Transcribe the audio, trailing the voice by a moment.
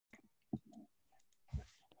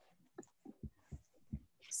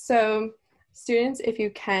So students, if you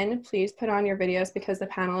can, please put on your videos because the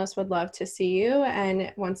panelists would love to see you.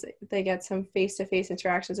 And once they get some face-to-face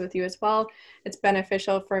interactions with you as well, it's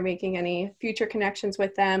beneficial for making any future connections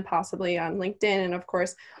with them, possibly on LinkedIn. And of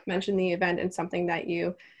course, mention the event and something that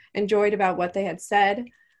you enjoyed about what they had said.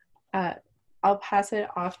 I'll pass it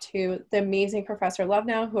off to the amazing Professor Love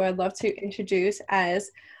now, who I'd love to introduce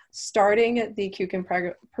as starting the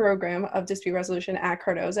QCAN program of dispute resolution at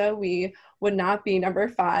Cardozo. We would not be number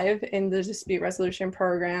 5 in the dispute resolution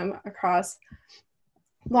program across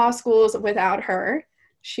law schools without her.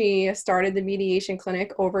 She started the mediation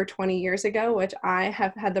clinic over 20 years ago, which I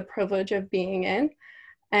have had the privilege of being in.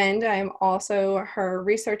 And I'm also her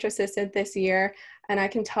research assistant this year. And I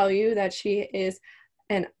can tell you that she is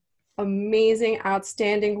an amazing,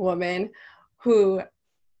 outstanding woman who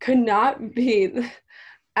could not be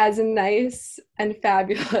as nice and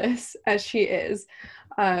fabulous as she is.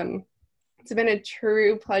 It's been a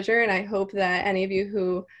true pleasure, and I hope that any of you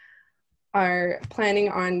who are planning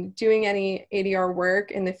on doing any ADR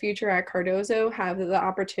work in the future at Cardozo have the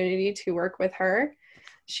opportunity to work with her.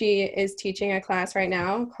 She is teaching a class right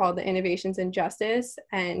now called the Innovations in Justice,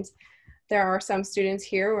 and there are some students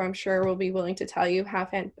here who I'm sure will be willing to tell you how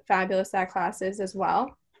fabulous that class is as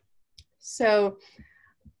well. So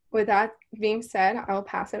with that being said, I'll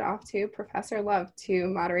pass it off to Professor Love to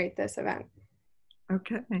moderate this event.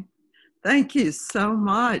 Okay, thank you so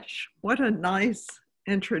much. What a nice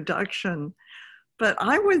introduction. But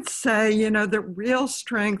I would say, you know, the real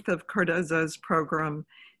strength of Cardozo's program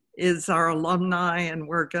is our alumni, and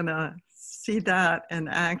we're gonna see that in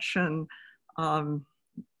action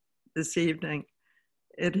this evening.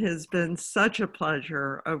 It has been such a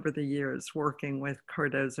pleasure over the years working with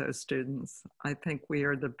Cardozo students. I think we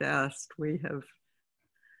are the best. We have,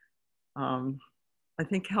 I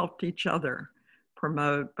think, helped each other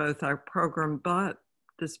promote both our program, but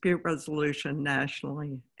dispute resolution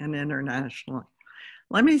nationally and internationally.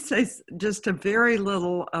 Let me say just a very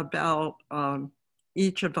little about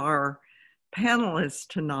each of our panelists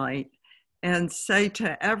tonight and say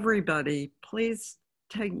to everybody, please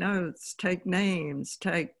take notes, take names,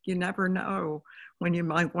 you never know when you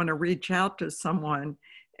might want to reach out to someone.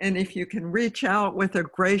 And if you can reach out with a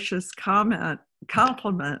gracious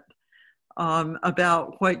compliment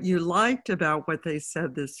about what you liked about what they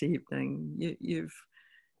said this evening, you've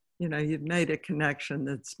made a connection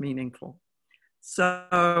that's meaningful.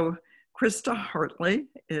 So Krista Hartley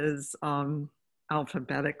is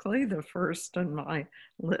alphabetically the first on my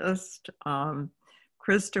list.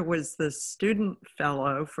 Krista was the student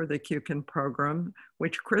fellow for the QCAN program,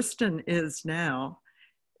 which Kristen is now.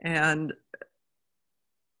 And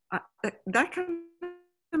that kind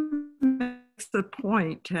of makes the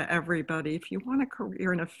point to everybody. If you want a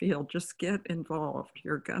career in a field, just get involved.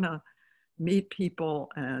 You're gonna meet people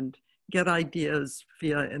and get ideas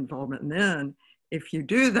via involvement. And then if you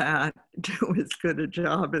do that, do as good a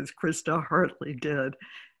job as Krista Hartley did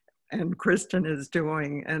and Kristen is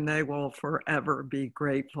doing, and they will forever be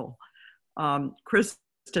grateful. Krista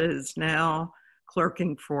is now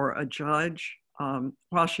clerking for a judge.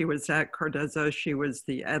 While she was at Cardozo, she was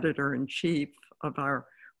the editor-in-chief of our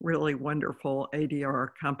really wonderful ADR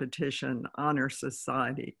competition honor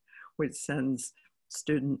society, which sends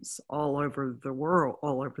students all over the world,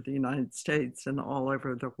 all over the United States and all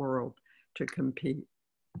over the world to compete.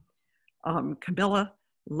 Camilla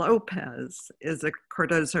Lopez is a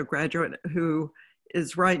Cardozo graduate who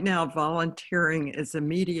is right now volunteering as a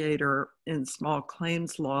mediator in small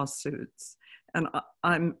claims lawsuits. And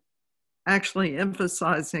I'm actually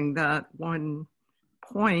emphasizing that one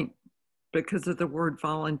point because of the word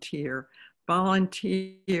volunteer.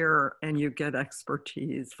 Volunteer and you get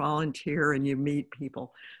expertise. Volunteer and you meet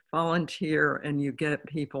people. Volunteer and you get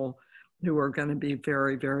people who are going to be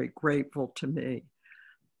very, very grateful to me.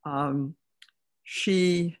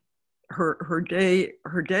 Her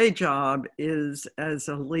day job is as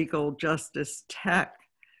a legal justice tech.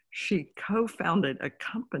 She co-founded a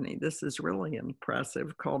company, this is really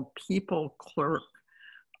impressive, called People Clerk,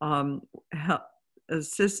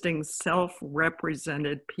 assisting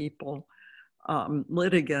self-represented people,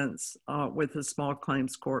 litigants with the small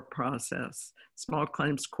claims court process. Small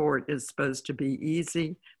claims court is supposed to be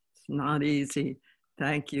easy. It's not easy.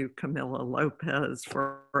 Thank you, Camilla Lopez,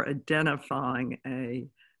 for identifying a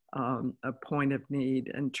point of need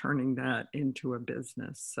and turning that into a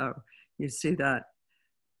business. So you see that,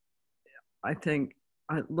 I think,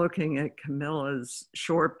 looking at Camilla's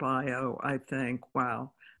short bio, I think,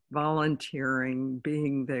 wow, volunteering,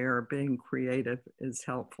 being there, being creative is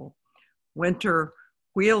helpful. Winter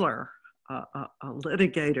Wheeler, a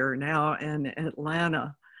litigator now in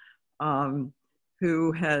Atlanta,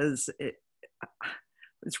 who was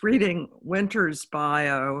reading Winter's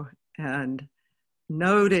bio and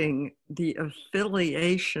noting the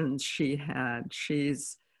affiliations she had.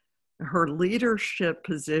 Her leadership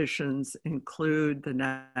positions include the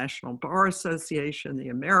National Bar Association, the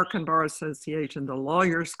American Bar Association, the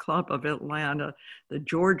Lawyers Club of Atlanta, the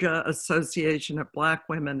Georgia Association of Black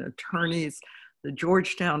Women Attorneys, the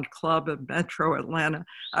Georgetown Club of Metro Atlanta.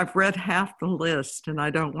 I've read half the list, and I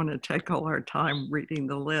don't want to take all our time reading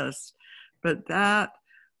the list, but that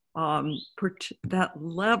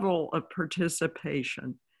level of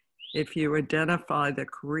participation, if you identify the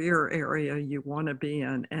career area you want to be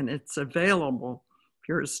in, and it's available. If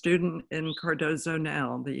you're a student in Cardozo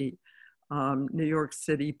now, the New York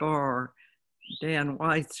City Bar, Dan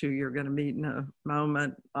Weitz, who you're going to meet in a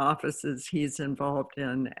moment, offices he's involved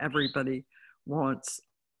in, everybody wants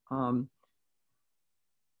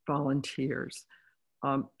volunteers.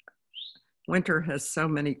 Winter has so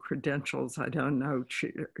many credentials, I don't know.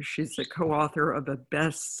 She's the co-author of a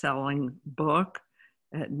best-selling book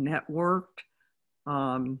at Networked.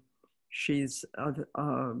 She's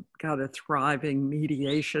got a thriving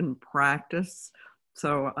mediation practice.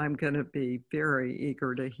 So I'm going to be very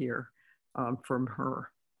eager to hear from her.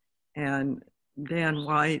 And Dan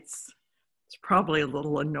Weitz is probably a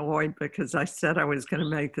little annoyed because I said I was going to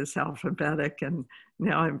make this alphabetic, and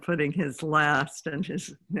now I'm putting his last, and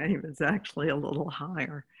his name is actually a little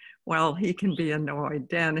higher. Well, he can be annoyed.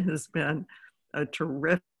 Dan has been a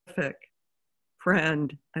terrific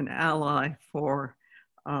friend and ally for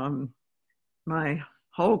my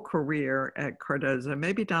whole career at Cardozo.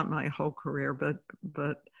 Maybe not my whole career,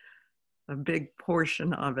 but a big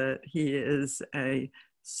portion of it. He is a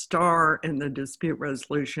star in the dispute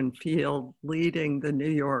resolution field, leading the New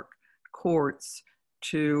York courts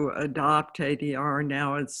to adopt ADR.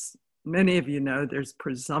 Now, as many of you know, there's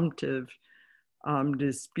presumptive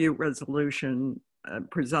dispute resolution,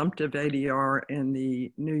 presumptive ADR in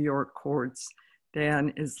the New York courts.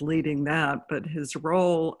 Dan is leading that, but his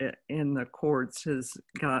role in the courts has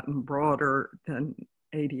gotten broader than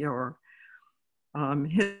ADR.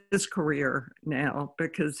 His career now,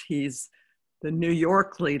 because he's the New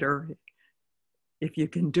York leader, if you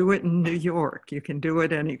can do it in New York, you can do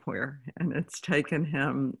it anywhere. And it's taken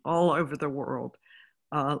him all over the world,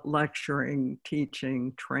 lecturing,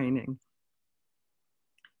 teaching, training.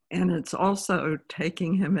 And it's also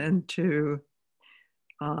taking him into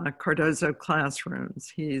Cardozo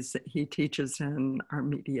classrooms. He teaches in our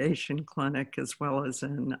mediation clinic as well as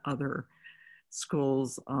in other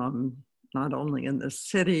schools, not only in the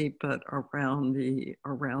city, but around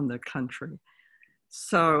the country.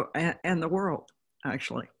 So, and the world,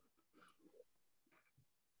 actually.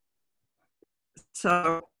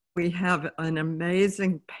 So we have an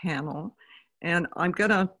amazing panel, and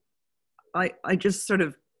I just sort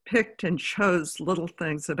of picked and chose little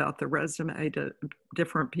things about the resume, to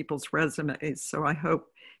different people's resumes. So I hope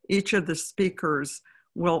each of the speakers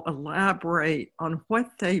will elaborate on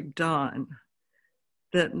what they've done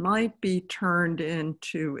that might be turned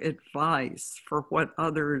into advice for what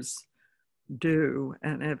others do,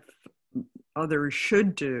 and if others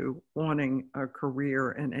should do wanting a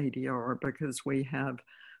career in ADR, because we have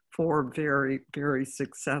 4 very, very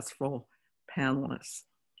successful panelists.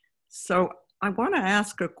 So I want to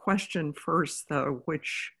ask a question first, though,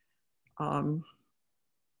 which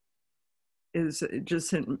is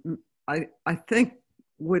just, I think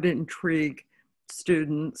would intrigue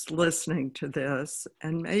students listening to this,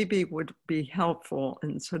 and maybe would be helpful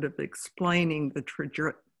in sort of explaining the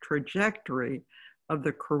trajectory of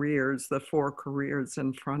the careers, the 4 careers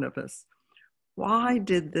in front of us. Why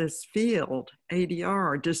did this field,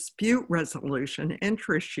 ADR, dispute resolution,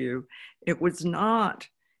 interest you? It was not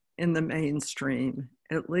in the mainstream,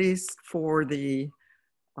 at least for the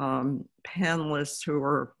panelists who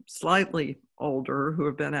are slightly older, who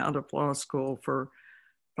have been out of law school for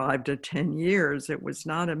 5 to 10 years. It was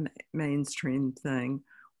not a mainstream thing.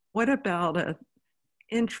 What about it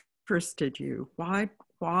interested you? Why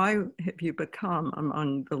have you become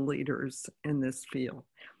among the leaders in this field?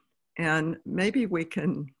 And maybe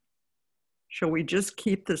shall we just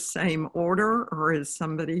keep the same order, or is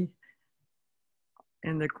somebody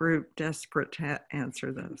in the group desperate to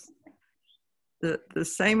answer this? The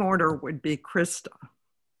same order would be Krista.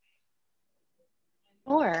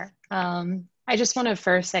 Sure. I just want to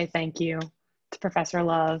first say thank you to Professor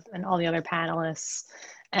Love and all the other panelists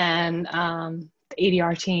and the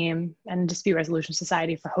ADR team and Dispute Resolution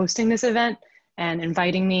Society for hosting this event and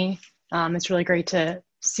inviting me. It's really great to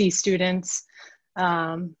see students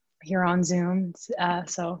here on Zoom.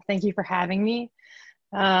 So thank you for having me.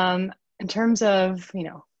 In terms of,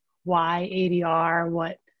 why ADR,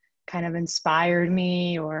 what kind of inspired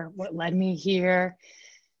me or what led me here,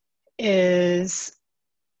 is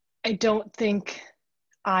I don't think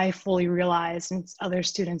I fully realized and other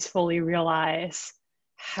students fully realize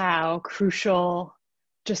how crucial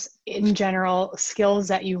just in general skills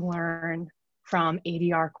that you learn from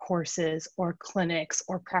ADR courses or clinics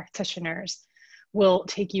or practitioners will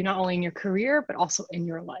take you not only in your career, but also in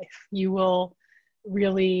your life. You will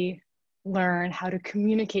really learn how to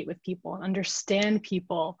communicate with people and understand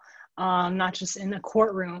people, not just in the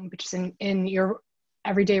courtroom, but just in your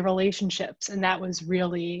everyday relationships. And that was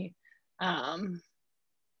really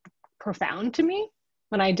profound to me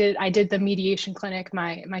when I did the mediation clinic,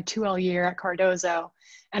 my 2L year at Cardozo.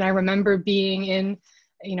 And I remember being in,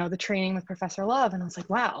 the training with Professor Love, and I was like,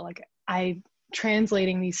 wow, like I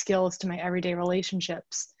translating these skills to my everyday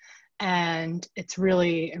relationships, and it's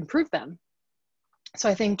really improved them. So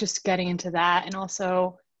I think just getting into that, and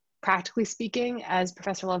also practically speaking, as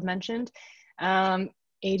Professor Love mentioned,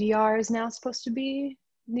 ADR is now supposed to be,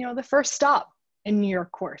 the first stop in New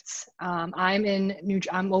York courts. I'm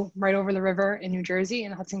right over the river in New Jersey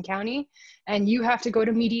in Hudson County, and you have to go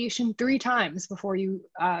to mediation 3 times before you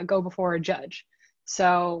go before a judge.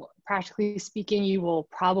 So practically speaking, you will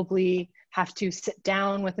probably have to sit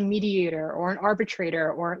down with a mediator or an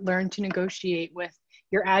arbitrator or learn to negotiate with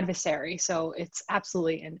your adversary. So it's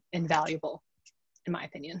absolutely invaluable, in my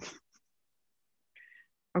opinion.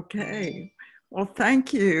 Okay. Well,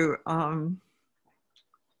 thank you,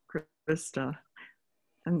 Krista.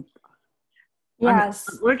 And yes,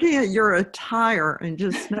 I'm looking at your attire and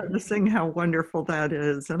just noticing how wonderful that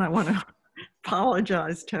is. And I want to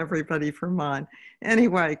apologize to everybody for mine.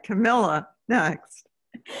 Anyway, Camilla, next.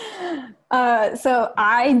 So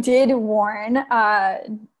I did warn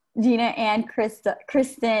Gina and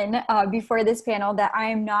Kristen before this panel that I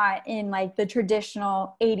am not in like the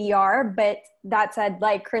traditional ADR, but that said,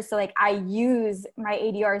 like Krista, like I use my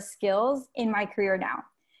ADR skills in my career now.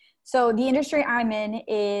 So the industry I'm in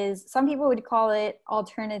is, some people would call it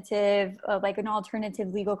alternative, like an alternative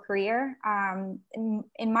legal career. In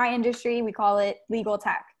my industry, we call it legal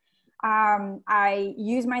tech. I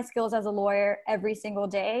use my skills as a lawyer every single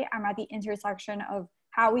day. I'm at the intersection of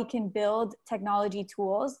how we can build technology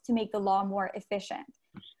tools to make the law more efficient.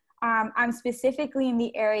 I'm specifically in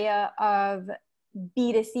the area of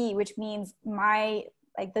B2C, which means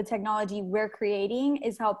the technology we're creating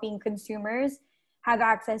is helping consumers have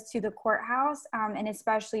access to the courthouse. And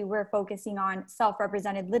especially we're focusing on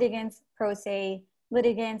self-represented litigants, pro se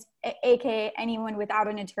litigants, AKA anyone without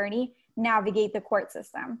an attorney, navigate the court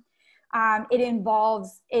system. It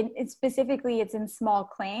involves, specifically it's in small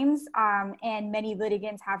claims, and many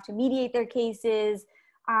litigants have to mediate their cases.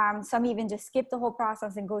 Some even just skip the whole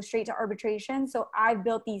process and go straight to arbitration. So I've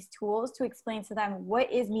built these tools to explain to them,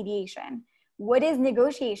 what is mediation? What is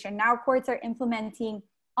negotiation? Now courts are implementing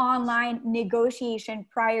online negotiation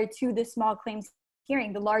prior to the small claims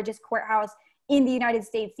hearing. The largest courthouse in the United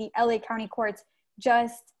States, the LA County Courts,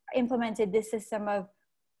 just implemented this system of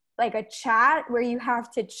like a chat where you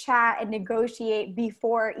have to chat and negotiate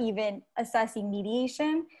before even assessing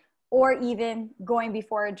mediation or even going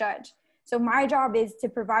before a judge. So my job is to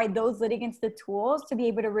provide those litigants the tools to be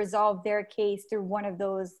able to resolve their case through one of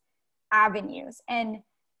those avenues. And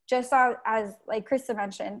just as like Krista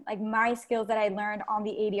mentioned, like my skills that I learned on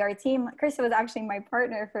the ADR team, Krista was actually my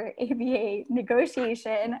partner for ABA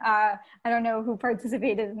negotiation. I don't know who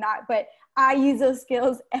participated in that, but I use those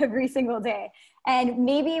skills every single day. And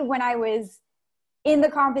maybe when I was in the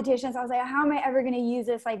competitions, I was like, how am I ever going to use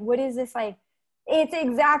this? Like, what is this? Like, it's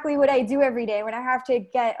exactly what I do every day when I have to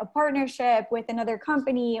get a partnership with another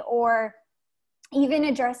company, or even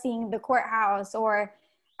addressing the courthouse, or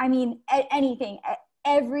I mean, anything.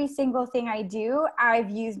 Every single thing I do, I've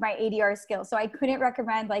used my ADR skills. So I couldn't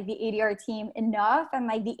recommend like the ADR team enough, and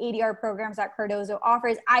like the ADR programs that Cardozo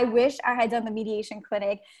offers. I wish I had done the mediation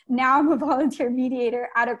clinic. Now I'm a volunteer mediator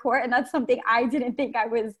at a court, and that's something I didn't think I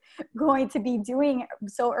was going to be doing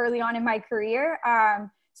so early on in my career.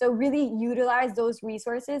 So really utilize those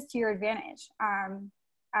resources to your advantage.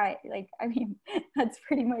 That's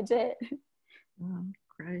pretty much it. Oh,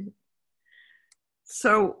 great.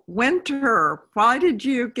 So Winter, why did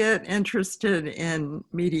you get interested in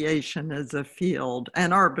mediation as a field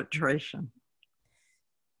and arbitration?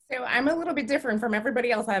 So I'm a little bit different from everybody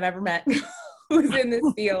else I've ever met who's in this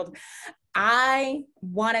field. I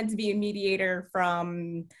wanted to be a mediator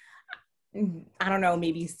from, I don't know,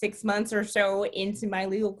 maybe 6 months or so into my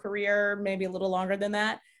legal career, maybe a little longer than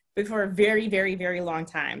that, but for a very, very, very long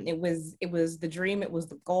time. It was the dream, it was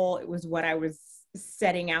the goal, it was what I was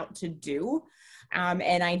setting out to do.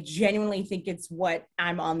 And I genuinely think it's what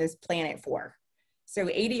I'm on this planet for. So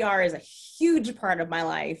ADR is a huge part of my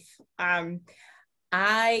life. I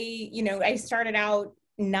started out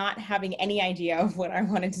not having any idea of what I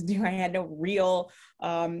wanted to do. I had no real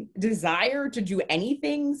desire to do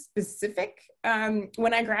anything specific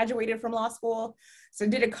when I graduated from law school. So I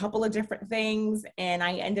did a couple of different things, and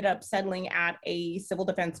I ended up settling at a civil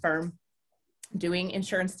defense firm doing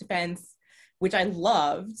insurance defense, which I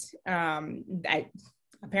loved. I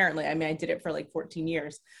did it for like 14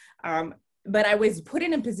 years. But I was put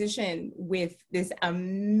in a position with this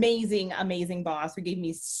amazing, amazing boss who gave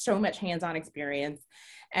me so much hands-on experience.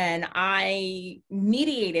 And I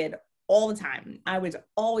mediated all the time. I was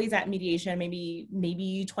always at mediation,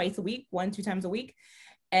 maybe twice a week, 1-2 times a week.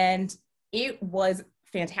 And it was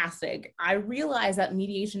fantastic. I realized that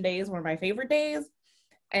mediation days were my favorite days.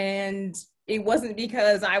 And it wasn't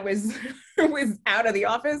because I was out of the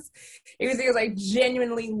office. It was because I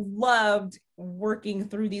genuinely loved working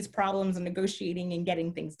through these problems and negotiating and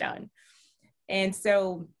getting things done. And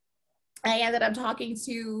so I ended up talking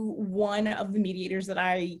to one of the mediators that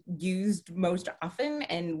I used most often.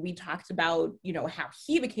 And we talked about, how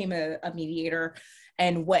he became a mediator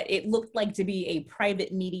and what it looked like to be a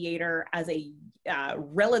private mediator as a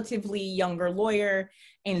relatively younger lawyer,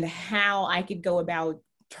 and how I could go about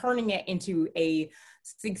turning it into a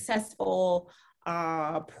successful,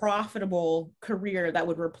 profitable career that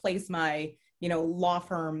would replace my, law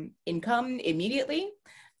firm income immediately.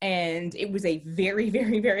 And it was a very,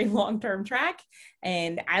 very, very long-term track.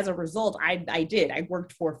 And as a result, I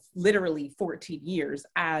worked for literally 14 years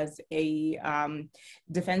as a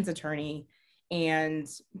defense attorney, and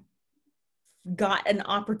got an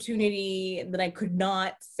opportunity that I could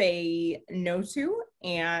not say no to.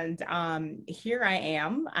 And here I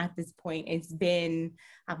am at this point. It's been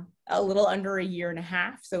a little under a year and a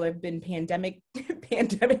half. So I've been pandemic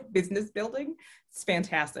business building. It's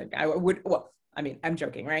fantastic. I'm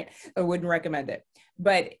joking, right? I wouldn't recommend it,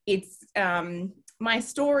 but it's my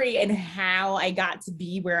story and how I got to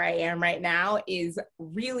be where I am right now is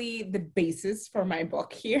really the basis for my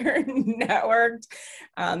book here, Networked.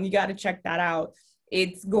 You got to check that out.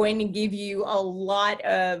 It's going to give you a lot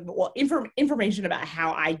of information about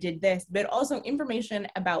how I did this, but also information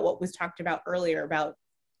about what was talked about earlier about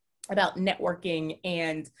networking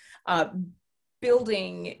and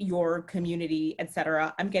building your community,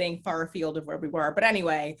 etc. I'm getting far afield of where we were, but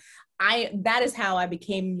anyway, that is how I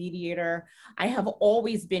became a mediator. I have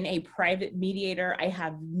always been a private mediator. I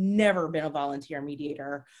have never been a volunteer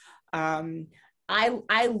mediator. I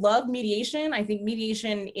love mediation. I think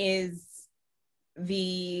mediation is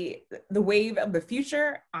the wave of the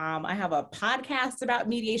future. I have a podcast about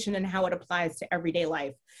mediation and how it applies to everyday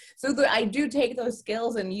life. So I do take those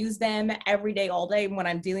skills and use them every day, all day when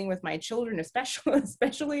I'm dealing with my children,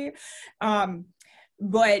 especially.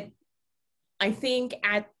 But I think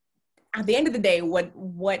at the end of the day, what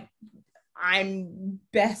I'm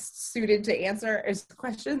best suited to answer is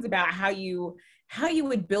questions about how you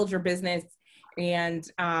would build your business and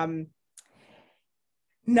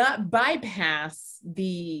not bypass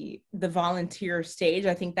the volunteer stage.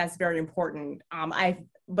 I think that's very important.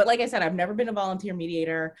 But like I said, I've never been a volunteer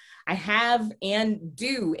mediator. I have and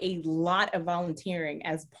do a lot of volunteering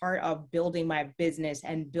as part of building my business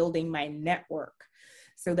and building my network.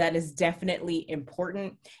 So that is definitely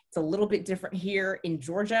important. It's a little bit different here in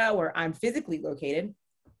Georgia, where I'm physically located,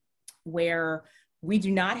 where we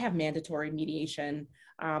do not have mandatory mediation.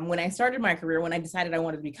 When I started my career, when I decided I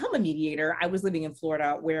wanted to become a mediator, I was living in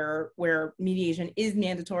Florida where mediation is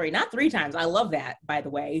mandatory, not 3 times. I love that, by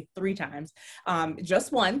the way, 3 times,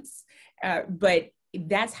 just once. But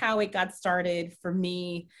that's how it got started for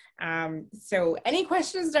me. So any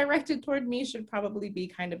questions directed toward me should probably be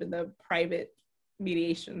kind of in the private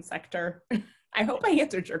mediation sector. I hope I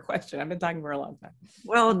answered your question. I've been talking for a long time.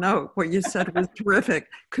 Well, no, what you said was terrific.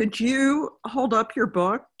 Could you hold up your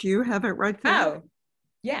book? Do you have it right there? Oh,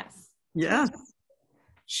 yes. Yes.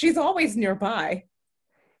 She's always nearby.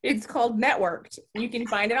 It's called Networked. You can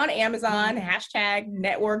find it on Amazon,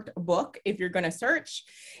 #Networked book if you're going to search.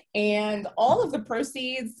 And all of the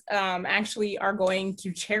proceeds actually are going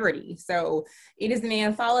to charity. So it is an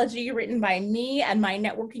anthology written by me and my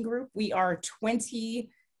networking group. We are 20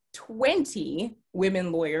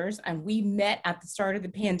 women lawyers, and we met at the start of the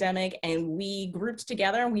pandemic, and we grouped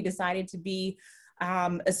together and we decided to be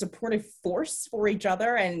a supportive force for each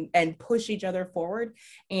other and push each other forward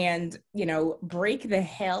and, break the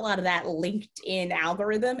hell out of that LinkedIn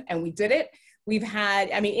algorithm. And we did it. We've had,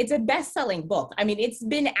 it's a best-selling book. It's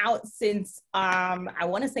been out since, I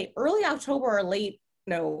want to say early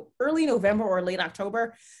November or late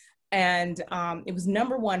October. and it was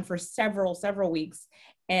 #1 for several weeks,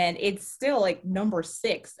 and it's still like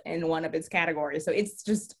 #6 in one of its categories. So it's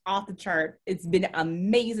just off the chart. It's been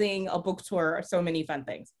amazing, a book tour, so many fun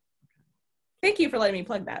things. Thank you for letting me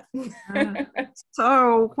plug that.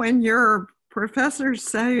 So when your professors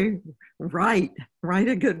say, write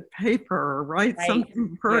a good paper, or write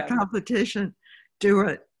something for a competition, do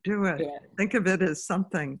it. Think of it as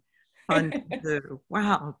something fun to do.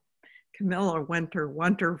 Wow. Camilla Winter,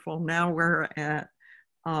 wonderful. Now we're at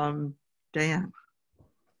Dan.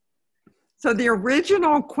 So the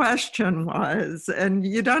original question was, and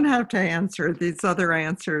you don't have to answer, these other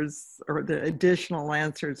answers or the additional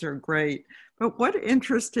answers are great, but what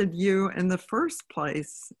interested you in the first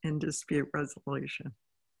place in dispute resolution?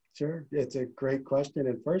 Sure, it's a great question.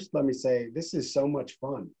 And first, let me say, this is so much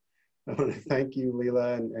fun. I want to thank you,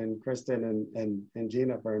 Leela and Kristen and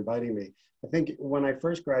Gina for inviting me. I think when I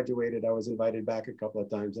first graduated, I was invited back a couple of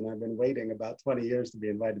times, and I've been waiting about 20 years to be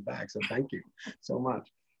invited back. So thank you so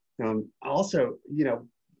much. Also, you know,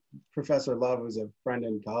 Professor Love, who's a friend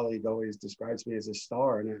and colleague, always describes me as a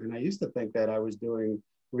star. And I used to think that I was doing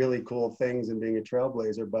really cool things and being a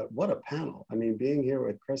trailblazer, but what a panel. I mean, being here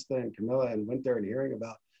with Krista and Camilla and Winter and hearing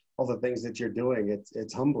about all the things that you're doing,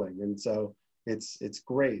 it's humbling. And so it's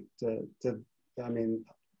great I mean,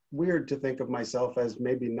 weird to think of myself as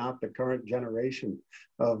maybe not the current generation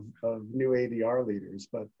of new ADR leaders,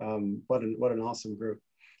 but what an awesome group.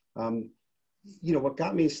 You know, what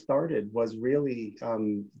got me started was really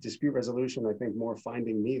dispute resolution, I think more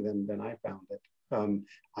finding me than I found it.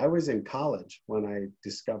 I was in college when I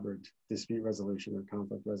discovered dispute resolution or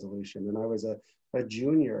conflict resolution, and I was a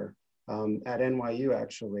junior at NYU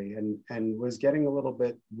actually, and was getting a little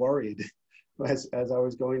bit worried as I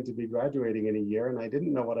was going to be graduating in a year, and I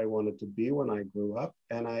didn't know what I wanted to be when I grew up,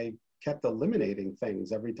 and I kept eliminating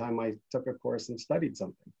things every time I took a course and studied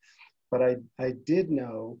something. But I did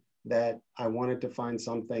know that I wanted to find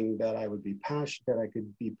something that I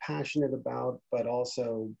could be passionate about, but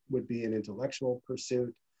also would be an intellectual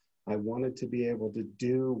pursuit. I wanted to be able to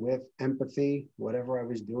do with empathy, whatever I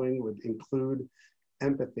was doing would include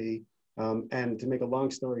empathy. And to make a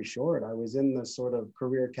long story short, I was in the sort of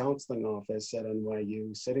career counseling office at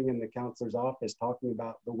NYU, sitting in the counselor's office, talking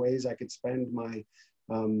about the ways I could spend my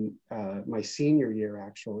my senior year,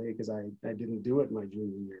 actually, because I didn't do it my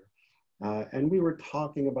junior year. And we were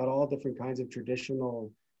talking about all different kinds of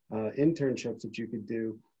traditional internships that you could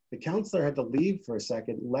do. The counselor had to leave for a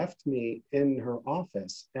second, left me in her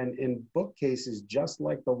office, and in bookcases just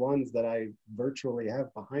like the ones that I virtually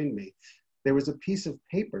have behind me, there was a piece of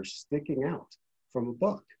paper sticking out from a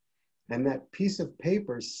book. And that piece of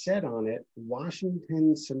paper said on it,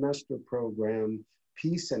 Washington Semester Program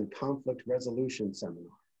Peace and Conflict Resolution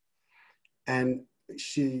Seminar. And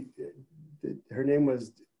her name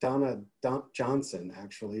was Donna Johnson,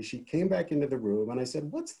 actually. She came back into the room and I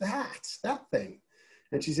said, "What's that thing?"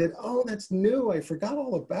 And she said, "Oh, that's new. I forgot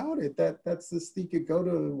all about it. That's this, you could go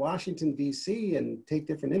to Washington, D.C. and take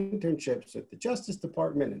different internships at the Justice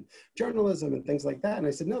Department and journalism and things like that." And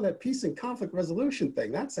I said, "No, that peace and conflict resolution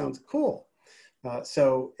thing, that sounds cool."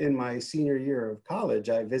 So in my senior year of college,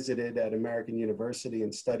 I visited at American University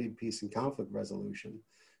and studied peace and conflict resolution.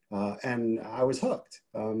 And I was hooked.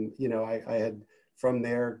 You know, I had from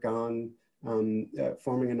there gone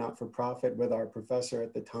forming a not-for-profit with our professor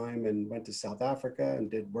at the time, and went to South Africa and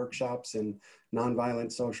did workshops in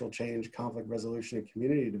nonviolent social change, conflict resolution, and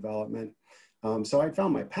community development. So I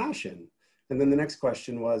found my passion. And then the next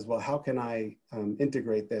question was, well, how can I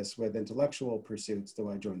integrate this with intellectual pursuits? Do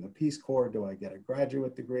I join the Peace Corps? Do I get a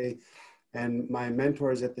graduate degree? And my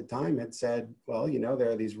mentors at the time had said, well, you know,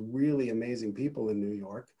 there are these really amazing people in New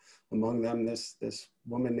York, among them this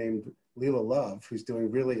woman named Leela Love, who's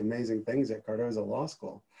doing really amazing things at Cardozo Law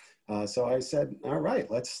School. So I said, all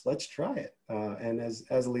right, let's try it. And as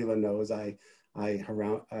Leela knows, I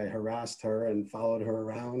harassed her and followed her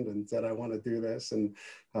around and said, I want to do this, and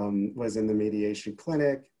was in the mediation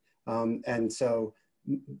clinic. And so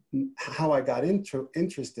how I got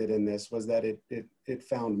interested in this was that it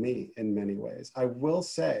found me in many ways. I will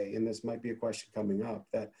say, and this might be a question coming up,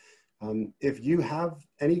 that if you have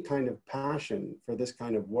any kind of passion for this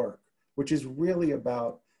kind of work, which is really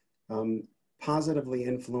about positively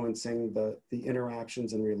influencing the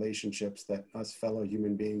interactions and relationships that us fellow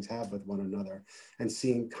human beings have with one another, and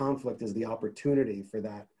seeing conflict as the opportunity for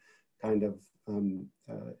that kind of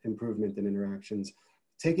improvement in interactions,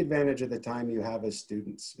 take advantage of the time you have as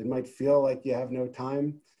students. It might feel like you have no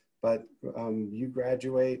time, but you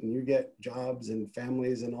graduate and you get jobs and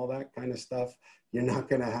families and all that kind of stuff, you're not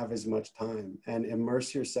gonna have as much time, and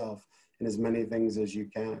immerse yourself in as many things as you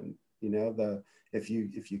can. You know, If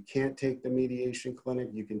you can't take the mediation clinic,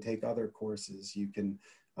 you can take other courses. You can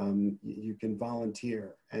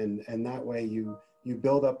volunteer, and that way you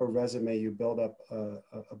build up a resume, you build up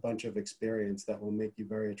a bunch of experience that will make you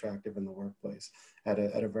very attractive in the workplace at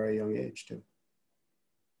a very young age too.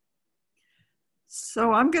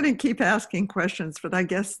 So I'm going to keep asking questions, but I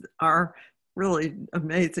guess our really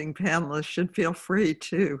amazing panelists should feel free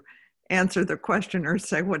to answer the question or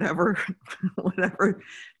say whatever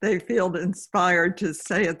they feel inspired to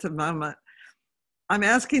say at the moment. I'm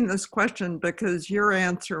asking this question because your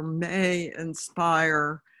answer may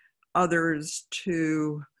inspire others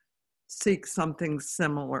to seek something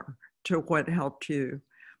similar to what helped you.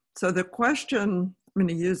 So the question, I'm going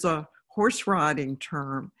to use a horse riding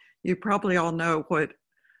term. You probably all know what,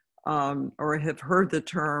 or have heard the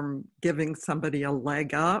term giving somebody a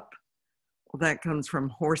leg up. Well, that comes from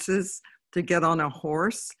horses. To get on a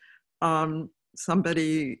horse,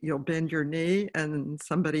 somebody, you'll bend your knee, and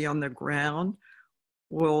somebody on the ground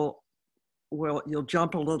will you'll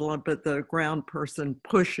jump a little, but the ground person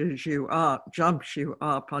pushes you up, jumps you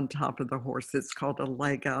up on top of the horse. It's called a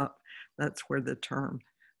leg up. That's where the term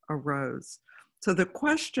arose. So the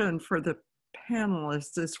question for the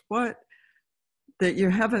panelists is what that you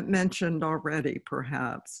haven't mentioned already,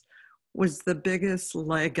 perhaps, was the biggest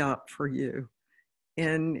leg up for you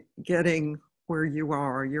in getting where you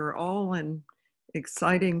are. You're all in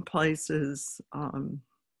exciting places,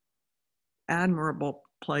 admirable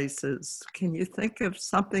places. Can you think of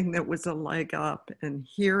something that was a leg up and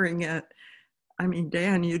hearing it? I mean,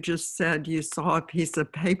 Dan, you just said you saw a piece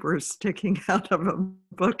of paper sticking out of a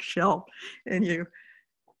bookshelf and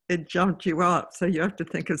it jumped you up. So you have to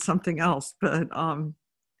think of something else. But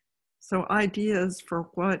so ideas for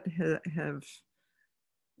what have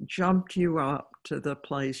jumped you up to the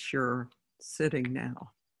place you're sitting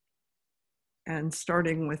now. And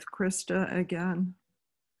starting with Krista again.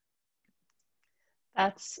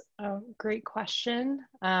 That's a great question.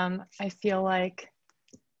 I feel like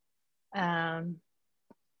what I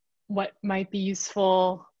might be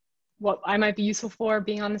useful for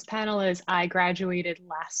being on this panel is I graduated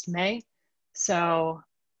last May. So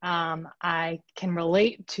I can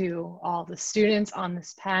relate to all the students on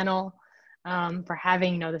this panel for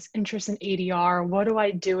having, this interest in ADR. What do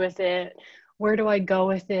I do with it? Where do I go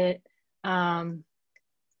with it?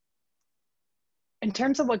 In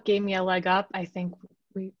terms of what gave me a leg up, I think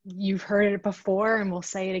you've heard it before and we'll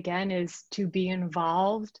say it again, is to be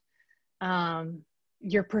involved.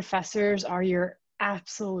 Your professors are your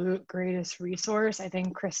absolute greatest resource. I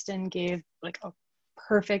think Kristen gave like a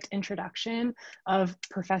perfect introduction of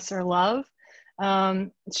Professor Love.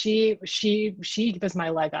 She was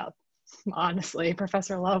my leg up, honestly.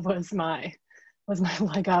 Professor Love was my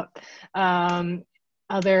leg up.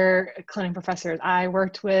 Other clinic professors, I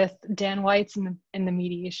worked with Dan White's in the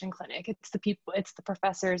mediation clinic. It's the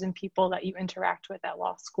professors and people that you interact with at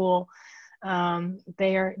law school.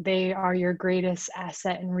 They are your greatest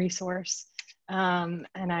asset and resource. And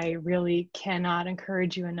I really cannot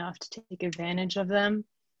encourage you enough to take advantage of them.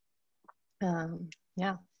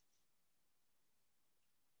 Yeah.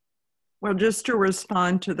 Well, just to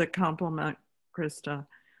respond to the compliment, Krista.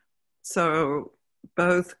 So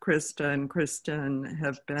both Krista and Kristen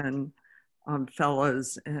have been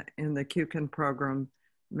fellows in the QCAN program.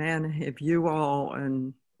 Man, have you all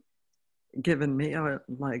given me a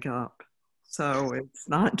leg up. So it's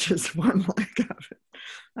not just one leg up.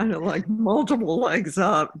 I know, like multiple legs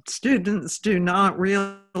up. Students do not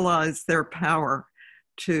realize their power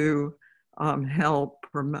to help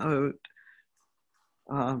promote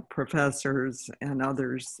professors and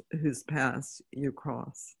others whose paths you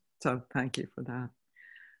cross. So thank you for that.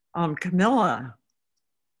 Camilla.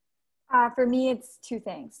 For me, it's two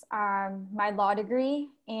things, my law degree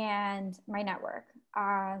and my network.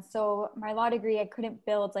 So my law degree, I couldn't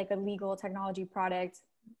build like a legal technology product.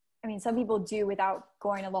 I mean, some people do without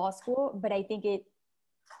going to law school, but I think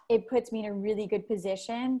it puts me in a really good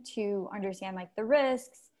position to understand like the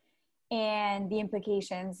risks and the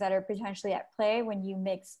implications that are potentially at play when you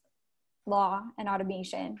mix law and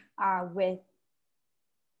automation with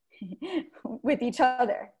each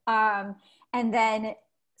other. And then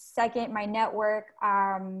second, my network,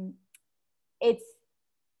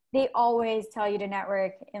 they always tell you to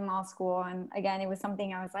network in law school. And again, it was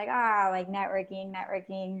something I was like, like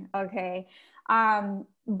networking. Okay.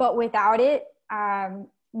 But without it,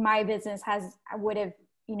 my business would have,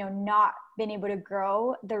 not been able to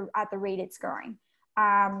grow at the rate it's growing.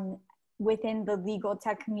 Within the legal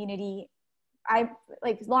tech community,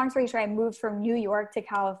 long story short, I moved from New York to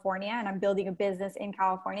California and I'm building a business in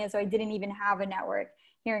California. So I didn't even have a network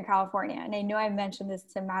here in California. And I know I mentioned this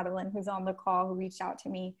to Madeline, who's on the call, who reached out to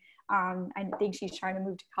me. I think she's trying to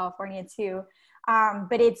move to California too.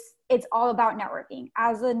 But it's all about networking.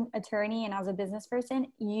 As an attorney and as a business person,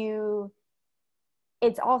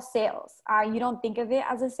 it's all sales. You don't think of it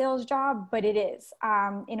as a sales job, but it is.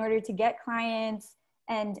 In order to get clients,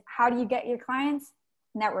 and how do you get your clients?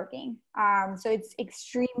 Networking. So it's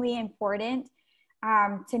extremely important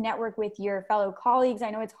to network with your fellow colleagues. I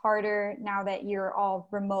know it's harder now that you're all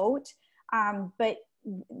remote, but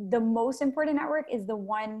the most important network is the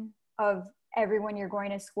one of everyone you're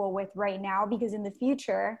going to school with right now, because in the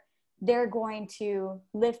future, they're going to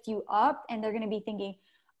lift you up and they're going to be thinking,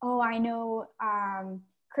 oh, I know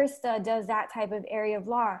Krista does that type of area of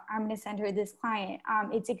law. I'm going to send her this client.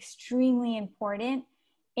 It's extremely important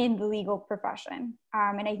in the legal profession.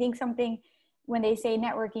 And I think something, when they say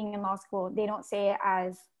networking in law school, they don't say it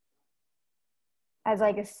as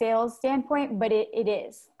like a sales standpoint, but it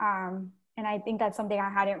is. And I think that's something I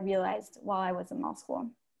hadn't realized while I was in law school.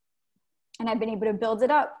 And I've been able to build it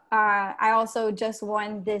up. I also just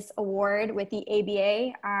won this award with the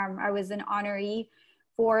ABA. I was an honoree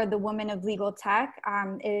for the Women of Legal Tech.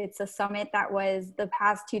 It's a summit that was the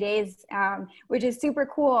past 2 days, which is super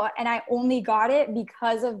cool. And I only got it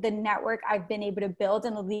because of the network I've been able to build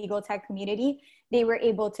in the legal tech community. They were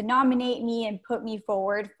able to nominate me and put me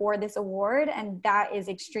forward for this award. And that is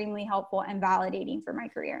extremely helpful and validating for my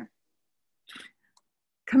career.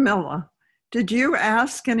 Camilla, did you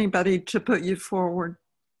ask anybody to put you forward?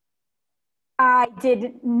 I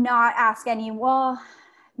did not ask any. Well,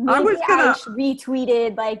 maybe I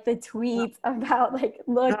retweeted like the tweets about like,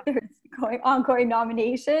 look, there's ongoing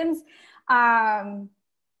nominations. Well,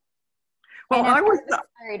 I was the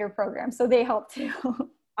accelerator program, so they helped too.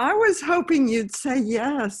 I was hoping you'd say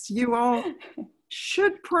yes. You all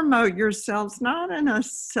should promote yourselves, not in a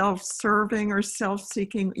self-serving or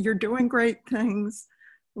self-seeking. You're doing great things.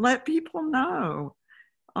 Let people know.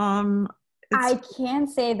 I can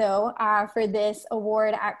say though, for this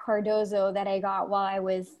award at Cardozo that I got while I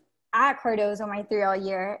was at Cardozo my 3L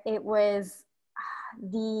year, it was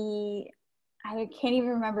I can't even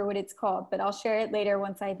remember what it's called, but I'll share it later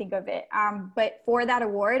once I think of it. But for that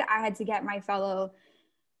award, I had to get my fellow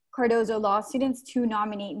Cardozo law students to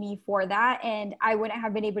nominate me for that. And I wouldn't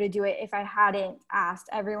have been able to do it if I hadn't asked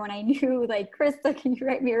everyone I knew, like, Krista, can you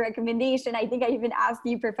write me a recommendation? I think I even asked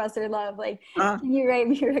you, Professor Love, like, can you write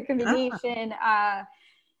me a recommendation?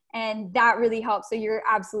 And that really helped. So you're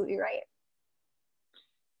absolutely right.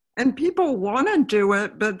 And people want to do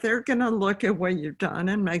it, but they're going to look at what you've done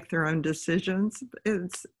and make their own decisions.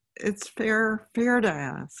 It's fair to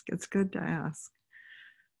ask. It's good to ask.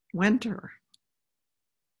 Winter.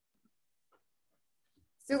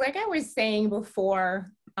 So like I was saying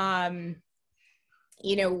before, you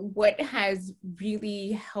know, what has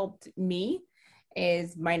really helped me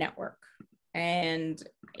is my network. And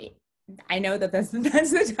I know that that's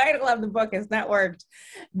the title of the book, is Networked,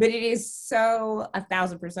 but it is so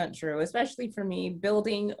 1,000% true, especially for me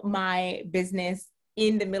building my business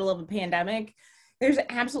in the middle of a pandemic. There's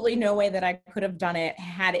absolutely no way that I could have done it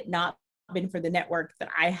had it not been for the network that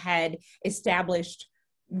I had established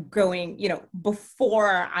going, you know,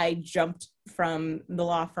 before I jumped from the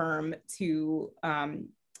law firm to an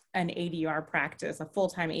ADR practice, a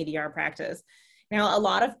full-time ADR practice. Now, a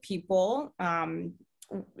lot of people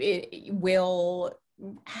will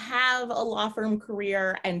have a law firm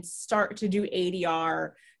career and start to do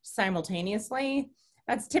ADR simultaneously.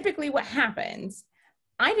 That's typically what happens.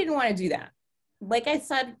 I didn't want to do that. Like I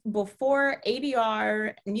said before,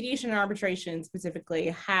 ADR, mediation and arbitration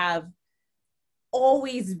specifically, have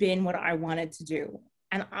always been what I wanted to do.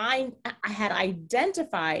 And I had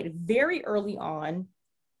identified very early on,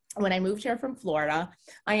 when I moved here from Florida,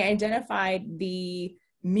 I identified the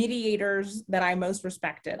mediators that I most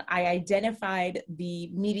respected. I identified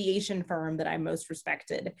the mediation firm that I most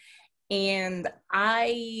respected. And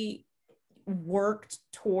I worked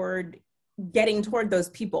toward getting toward those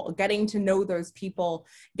people, getting to know those people,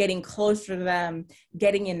 getting closer to them,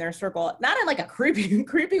 getting in their circle, not in like a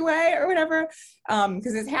creepy way or whatever,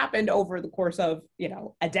 because it's happened over the course of, you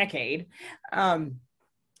know, a decade.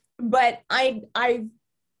 But I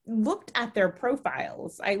looked at their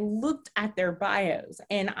profiles, I looked at their bios,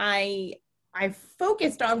 and I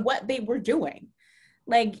focused on what they were doing.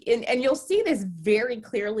 Like, and you'll see this very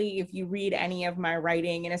clearly if you read any of my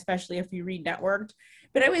writing, and especially if you read Networked.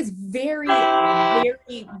 But I was very,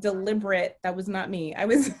 very deliberate. That was not me. I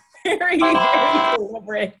was very, very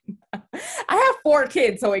deliberate. I have 4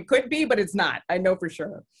 kids, so it could be, but it's not. I know for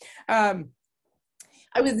sure.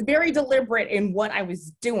 I was very deliberate in what I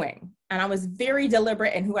was doing. And I was very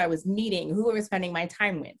deliberate in who I was meeting, who I was spending my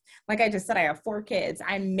time with. Like I just said, I have 4 kids.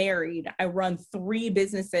 I'm married. I run 3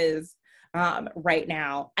 businesses right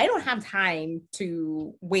now. I don't have time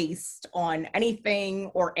to waste on anything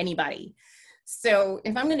or anybody. So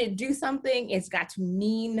if I'm going to do something, it's got to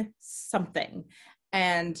mean something.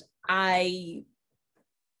 And I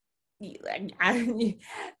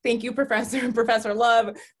thank you, Professor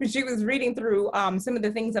Love, when she was reading through some of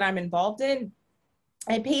the things that I'm involved in.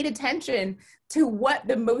 I paid attention to what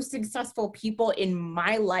the most successful people in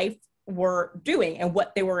my life were doing and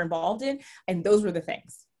what they were involved in. And those were the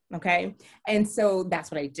things, okay? And so that's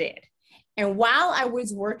what I did. And while I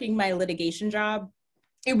was working my litigation job,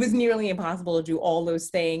 it was nearly impossible to do all those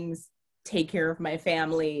things, take care of my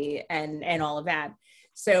family and all of that.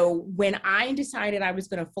 So when I decided I was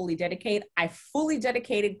going to fully dedicate, I fully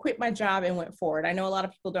dedicated, quit my job and went forward. I know a lot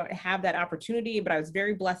of people don't have that opportunity, but I was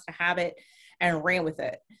very blessed to have it and ran with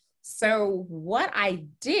it. So what I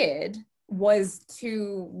did was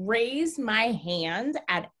to raise my hand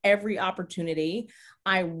at every opportunity.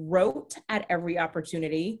 I wrote at every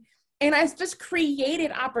opportunity, and I just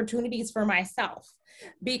created opportunities for myself.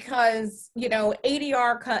 Because, you know,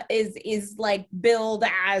 ADR is like billed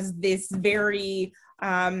as this very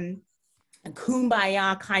kumbaya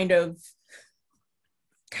kind of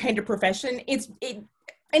profession.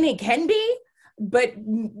 And it can be, but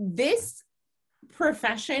this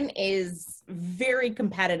profession is very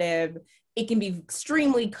competitive. It can be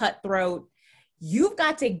extremely cutthroat. You've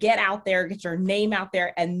got to get out there, get your name out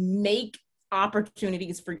there, and make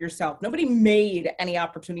opportunities for yourself. Nobody made any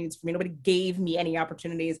opportunities for me. Nobody gave me any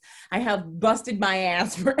opportunities. I have busted my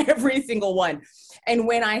ass for every single one. And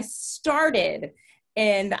when I started,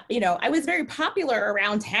 and, you know, I was very popular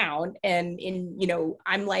around town, and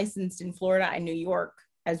I'm licensed in Florida and New York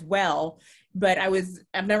as well, but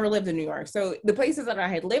I've never lived in New York. So the places that I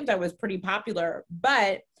had lived, I was pretty popular,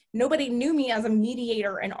 but nobody knew me as a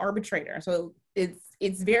mediator and arbitrator. So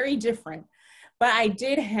it's very different. But I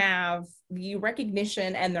did have the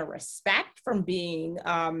recognition and the respect from being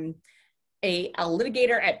a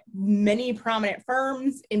litigator at many prominent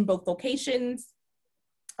firms in both locations.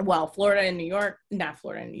 Well, Florida and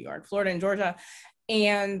Georgia.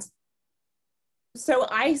 And so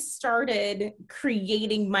I started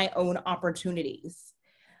creating my own opportunities.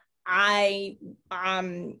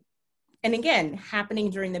 And again,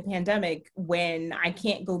 happening during the pandemic when I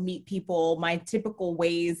can't go meet people, my typical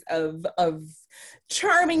ways of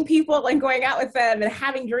charming people and going out with them and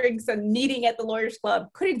having drinks and meeting at the Lawyers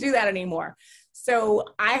Club, couldn't do that anymore. So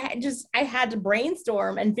I had to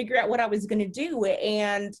brainstorm and figure out what I was going to do.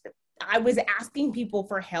 And I was asking people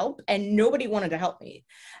for help and nobody wanted to help me.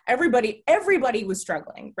 Everybody was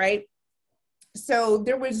struggling, right? So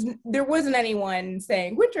there wasn't anyone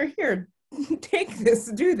saying, Winter, here, take this,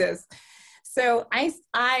 do this. So I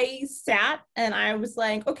sat and I was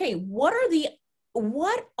like, okay, what are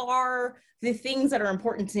the things that are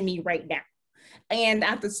important to me right now? And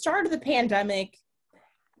at the start of the pandemic,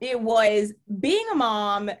 it was being a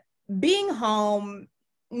mom, being home,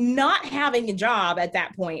 not having a job at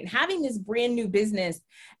that point, having this brand new business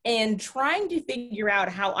and trying to figure out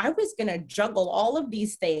how I was going to juggle all of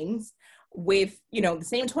these things with, the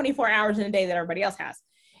same 24 hours in a day that everybody else has.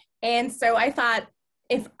 And so I thought,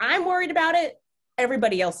 if I'm worried about it,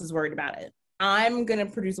 everybody else is worried about it. I'm going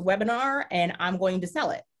to produce a webinar and I'm going to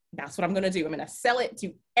sell it. That's what I'm going to do. I'm going to sell it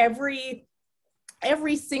to every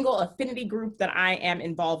single affinity group that I am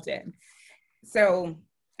involved in. So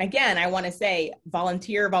again, I want to say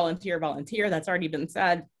volunteer, volunteer, volunteer. That's already been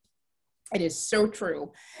said. It is so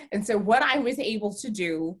true. And so what I was able to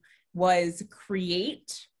do was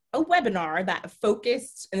create a webinar that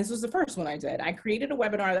focused, and this was the first one I did. I created a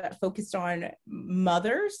webinar that focused on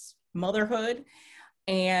motherhood,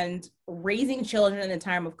 and raising children in the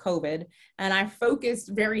time of COVID. And I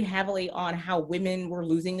focused very heavily on how women were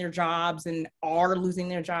losing their jobs and are losing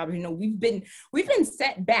their jobs. We've been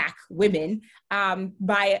set back, women,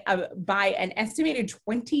 by an estimated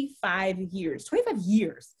 25 years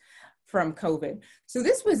from COVID. So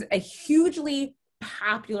this was a hugely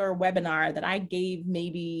popular webinar that I gave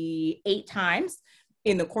maybe 8 times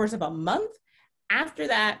in the course of a month. After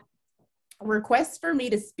that, requests for me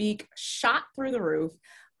to speak shot through the roof.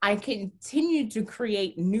 I continued to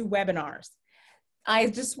create new webinars.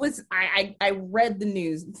 I read the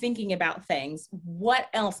news thinking about things. What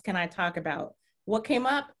else can I talk about? What came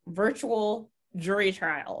up? Virtual jury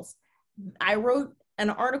trials. I wrote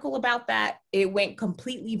an article about that. It went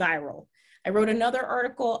completely viral. I wrote another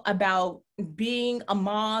article about being a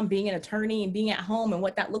mom, being an attorney, and being at home and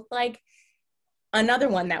what that looked like. Another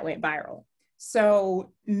one that went viral.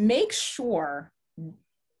 So make sure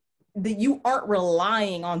that you aren't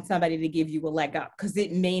relying on somebody to give you a leg up, because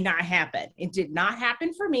it may not happen. It did not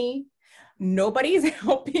happen for me. Nobody's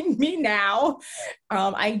helping me now.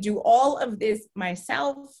 I do all of this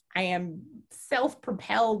myself. I am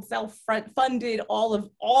self-propelled, self-funded,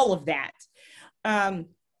 all of that.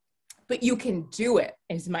 But you can do it,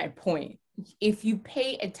 is my point. If you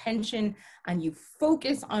pay attention and you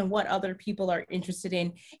focus on what other people are interested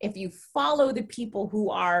in, if you follow the people who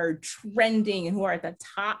are trending and who are at the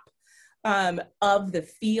top of the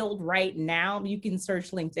field right now, you can search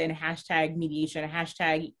LinkedIn, hashtag mediation,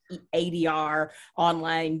 hashtag ADR,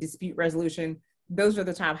 online dispute resolution. Those are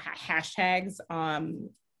the top hashtags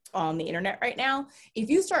on the internet right now. If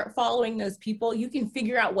you start following those people, you can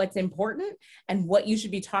figure out what's important and what you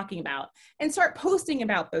should be talking about and start posting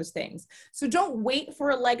about those things. So don't wait for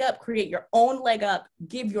a leg up, create your own leg up,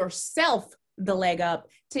 give yourself the leg up,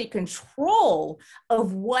 take control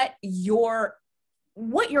of what your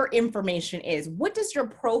information is. What does your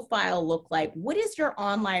profile look like? What is your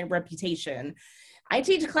online reputation? I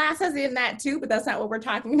teach classes in that too, but that's not what we're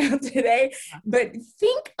talking about today. But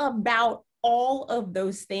think about all of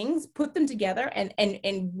those things, put them together,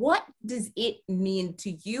 and what does it mean to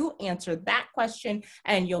you? Answer that question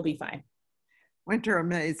and you'll be fine. Winter,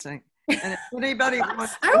 amazing. And if anybody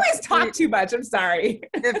wants I always talk too much, I'm sorry.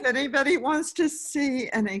 If anybody wants to see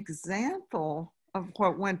an example of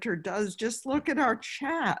what Winter does, just look at our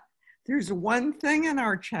chat. There's one thing in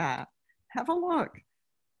our chat. Have a look.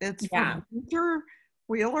 It's from Winter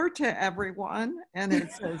Wheeler to everyone, and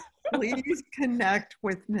it says, please connect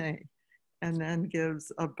with me, and then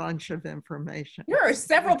gives a bunch of information. There are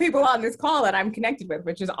several people on this call that I'm connected with,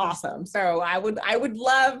 which is awesome. So I would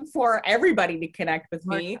love for everybody to connect with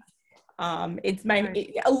me.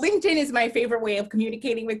 LinkedIn is my favorite way of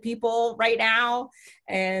communicating with people right now.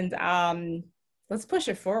 And let's push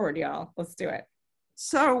it forward, y'all. Let's do it.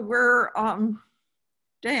 So we're,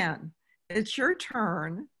 Dan, it's your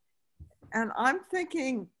turn. And I'm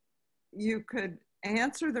thinking you could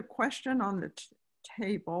answer the question on the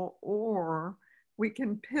table, or we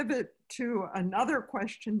can pivot to another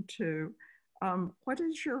question too. What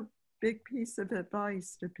is your big piece of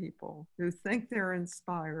advice to people who think they're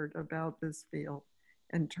inspired about this field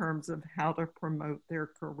in terms of how to promote their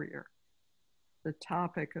career? The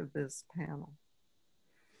topic of this panel.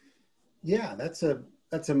 Yeah, that's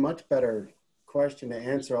a much better question to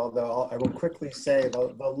answer, although I will quickly say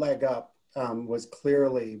the leg up was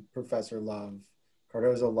clearly Professor Love,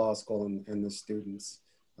 Cardozo Law School, and the students.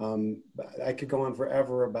 I could go on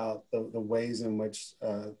forever about the ways in which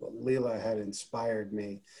Leila had inspired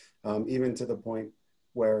me, even to the point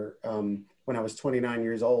where when I was 29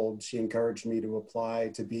 years old, she encouraged me to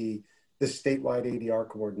apply to be the statewide ADR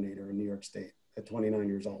coordinator in New York State at 29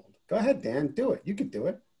 years old. Go ahead, Dan, do it. You could do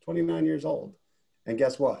it. 29 years old. And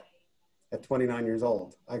guess what? At 29 years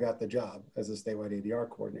old, I got the job as a statewide ADR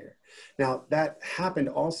coordinator. Now, that happened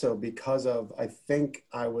also because of, I think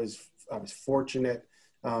I was fortunate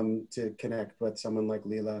to connect with someone like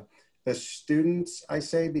Leila. The students, I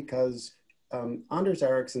say, because Anders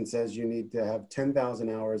Ericsson says you need to have 10,000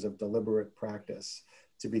 hours of deliberate practice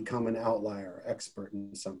to become an outlier expert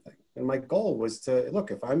in something. And my goal was to,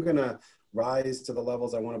 look, if I'm gonna rise to the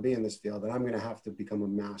levels I wanna be in this field, then I'm gonna have to become a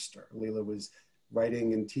master. Leila was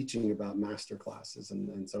writing and teaching about master classes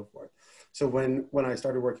and so forth. So when I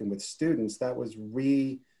started working with students, that was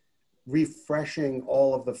refreshing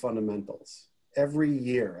all of the fundamentals. Every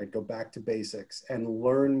year I'd go back to basics and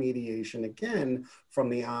learn mediation again from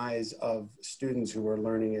the eyes of students who were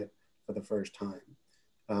learning it for the first time.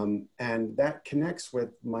 And that connects with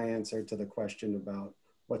my answer to the question about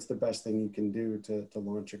what's the best thing you can do to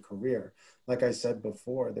launch a career. Like I said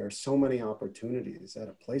before, there are so many opportunities at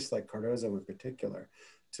a place like Cardozo in particular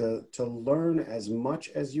to learn as much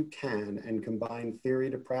as you can and combine theory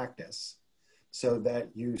to practice so that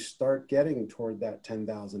you start getting toward that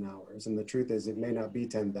 10,000 hours. And the truth is, it may not be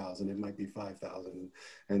 10,000, it might be 5,000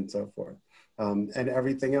 and so forth. And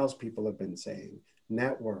everything else people have been saying.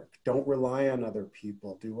 Network, don't rely on other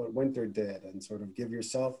people, do what Winter did and sort of give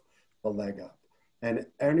yourself a leg up. And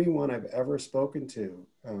anyone I've ever spoken to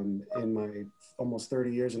in my almost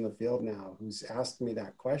 30 years in the field now who's asked me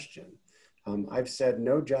that question, I've said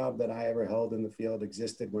no job that I ever held in the field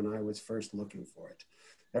existed when I was first looking for it.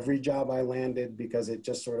 Every job I landed because it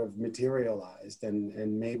just sort of materialized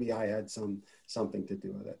and maybe I had something to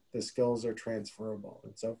do with it. The skills are transferable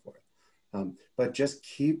and so forth. But just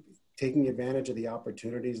keep taking advantage of the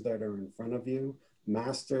opportunities that are in front of you.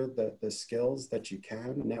 Master the skills that you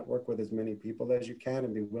can, network with as many people as you can,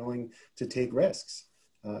 and be willing to take risks.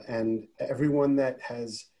 And everyone that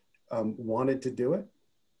has wanted to do it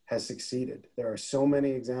has succeeded. There are so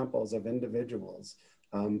many examples of individuals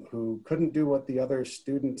who couldn't do what the other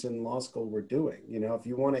students in law school were doing. You know, if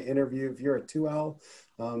you want to interview, if you're a 2L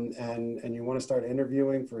and you want to start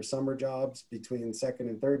interviewing for summer jobs between second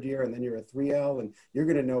and third year, and then you're a 3L, and you're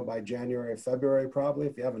going to know by January or February probably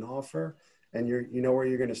if you have an offer, and you know where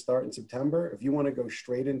you're going to start in September. If you want to go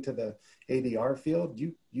straight into the ADR field,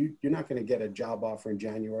 you're not going to get a job offer in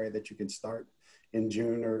January that you can start in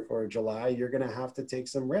June or July. You're going to have to take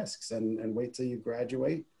some risks and wait till you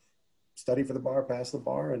graduate, study for the bar, pass the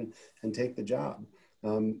bar, and take the job.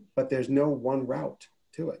 But there's no one route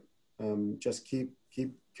to it. Just keep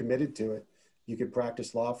committed to it. You could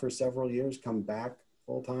practice law for several years, come back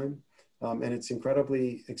full time. And it's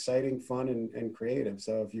incredibly exciting, fun, and creative.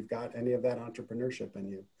 So if you've got any of that entrepreneurship in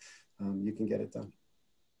you, you can get it done.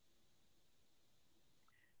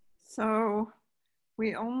 So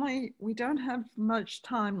we don't have much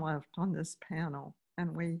time left on this panel,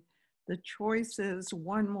 and the choice is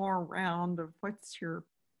one more round of what's your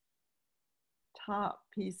top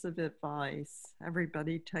piece of advice,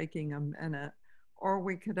 everybody taking a minute, or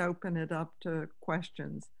we could open it up to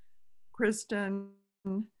questions. Kristen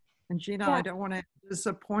and Gina, yeah. I don't want to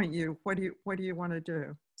disappoint you. What do you want to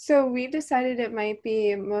do? So we decided it might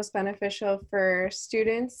be most beneficial for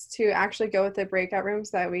students to actually go with the breakout rooms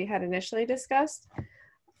that we had initially discussed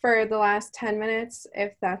for the last 10 minutes,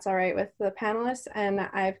 if that's all right with the panelists. And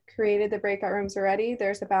I've created the breakout rooms already.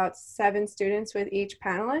 There's about 7 students with each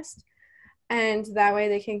panelist. And that way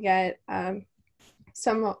they can get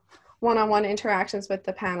some one-on-one interactions with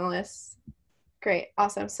the panelists. Great,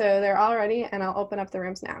 awesome. So they're all ready, and I'll open up the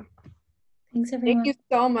rooms now. Thanks, everyone. Thank you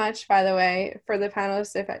so much, by the way, for the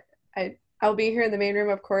panelists. If I'll be here in the main room,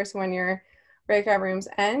 of course, when your breakout rooms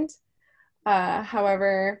end.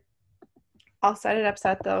 However, I'll set it up so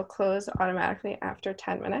that they'll close automatically after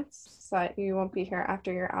 10 minutes, so that you won't be here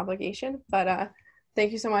after your obligation. But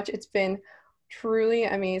thank you so much. It's been truly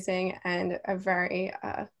amazing and a very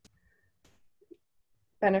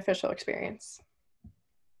beneficial experience.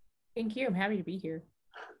 Thank you. I'm happy to be here.